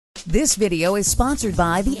This video is sponsored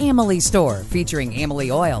by the Amalie Store, featuring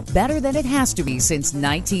Amalie oil, better than it has to be since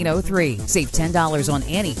 1903. Save $10 on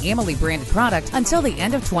any Amalie branded product until the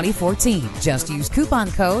end of 2014. Just use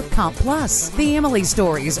coupon code COMPPLUS. The Amalie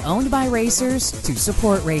Store is owned by racers to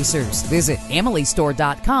support racers. Visit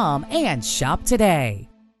amaliestore.com and shop today.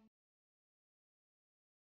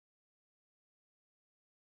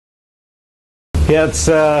 Yeah,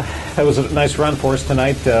 that was a nice run for us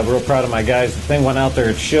tonight. Real proud of my guys. The thing went out there,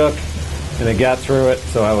 it shook, and they got through it.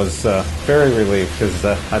 So I was very relieved because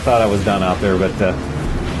I thought I was done out there. But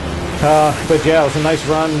yeah, it was a nice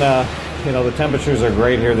run. You know, the temperatures are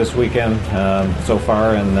great here this weekend so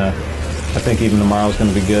far, and I think even tomorrow's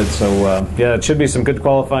going to be good. So yeah, it should be some good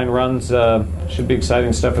qualifying runs. Should be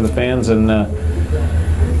exciting stuff for the fans, and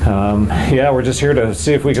yeah, we're just here to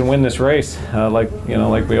see if we can win this race, like we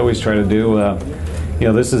always try to do. You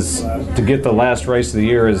know, this is to get the last race of the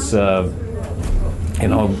year. Is you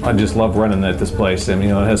know, I just love running at this place, and you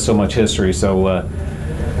know, it has so much history. So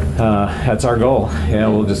that's our goal. Yeah,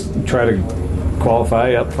 we'll just try to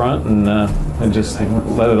qualify up front and just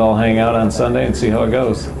let it all hang out on Sunday and see how it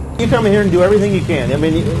goes. You come in here and do everything you can. I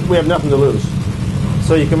mean, we have nothing to lose.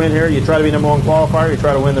 So you come in here, you try to be number one qualifier, you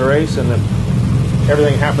try to win the race, and then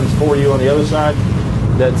everything happens for you on the other side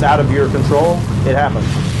that's out of your control. It happens.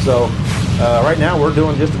 So right now we're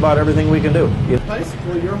doing just about everything we can do.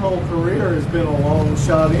 Basically, your whole career has been a long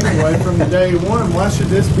shot anyway from day one. Why should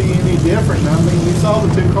this be any different? I mean, you saw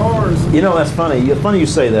the two cars. You know, that's funny. Funny you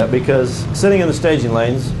say that, because sitting in the staging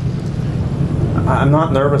lanes, I'm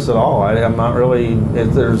not nervous at all. I'm not really.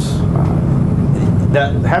 If there's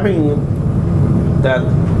that, having that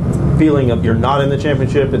feeling of you're not in the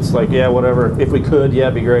championship, it's like, yeah, whatever. If we could, yeah,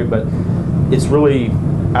 it'd be great, but it's really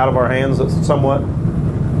out of our hands somewhat.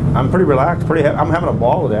 I'm pretty relaxed, I'm having a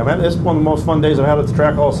ball today. It's one of the most fun days I've had at the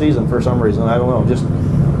track all season for some reason. I don't know, just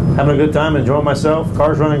having a good time, enjoying myself.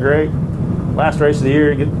 Car's running great. Last race of the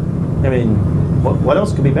year. I mean, what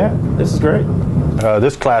else could be bad? This is great.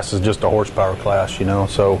 This class is just a horsepower class, you know,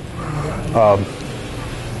 so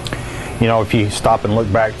you know, if you stop and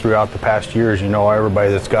look back throughout the past years, you know,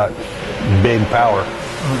 everybody that's got big power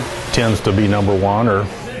tends to be number one or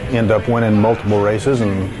end up winning multiple races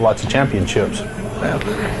and lots of championships.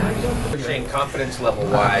 Saying confidence level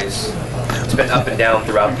wise, it's been up and down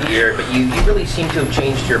throughout the year, but you really seem to have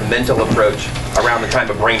changed your mental approach around the time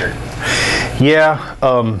of Brainerd. Yeah,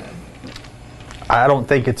 I don't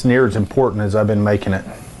think it's near as important as I've been making it.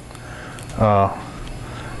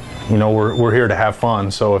 You know, we're here to have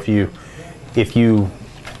fun, so if you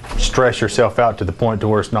stress yourself out to the point to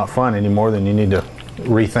where it's not fun anymore, then you need to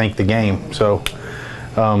rethink the game. So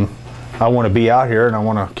I want to be out here and I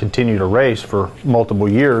want to continue to race for multiple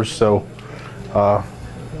years. So I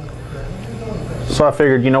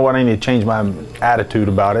figured, you know what, I need to change my attitude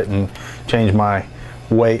about it and change my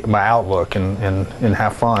outlook and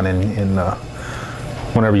have fun. And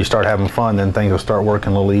whenever you start having fun, then things will start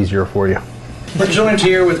working a little easier for you. We're joined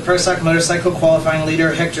here with Pro Stock Motorcycle qualifying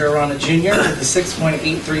leader Hector Arana Jr. with a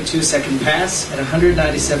 6.832 second pass at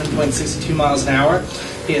 197.62 miles an hour.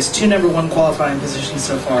 He has two number one qualifying positions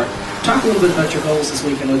so far. Talk a little bit about your goals this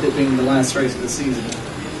weekend, with it being the last race of the season.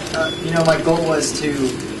 You know, my goal was to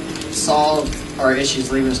solve our issues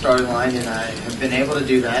leaving the starting line, and I have been able to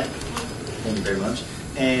do that. Thank you very much.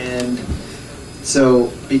 And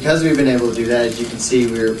so, because we've been able to do that, as you can see,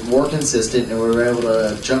 we're more consistent and we were able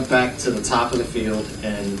to jump back to the top of the field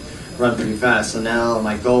and run pretty fast. So now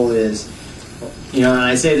my goal is, you know, and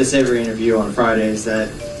I say this every interview on Fridays, that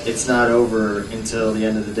it's not over until the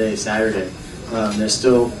end of the day, Saturday. There's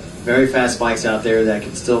still very fast bikes out there that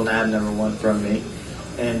can still nab number one from me.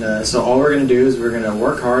 And so all we're going to do is we're going to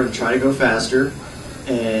work hard and try to go faster,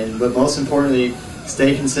 but most importantly,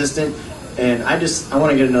 stay consistent. And I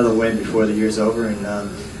want to get another win before the year's over, and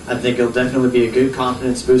I think it'll definitely be a good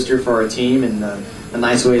confidence booster for our team and a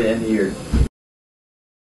nice way to end the year.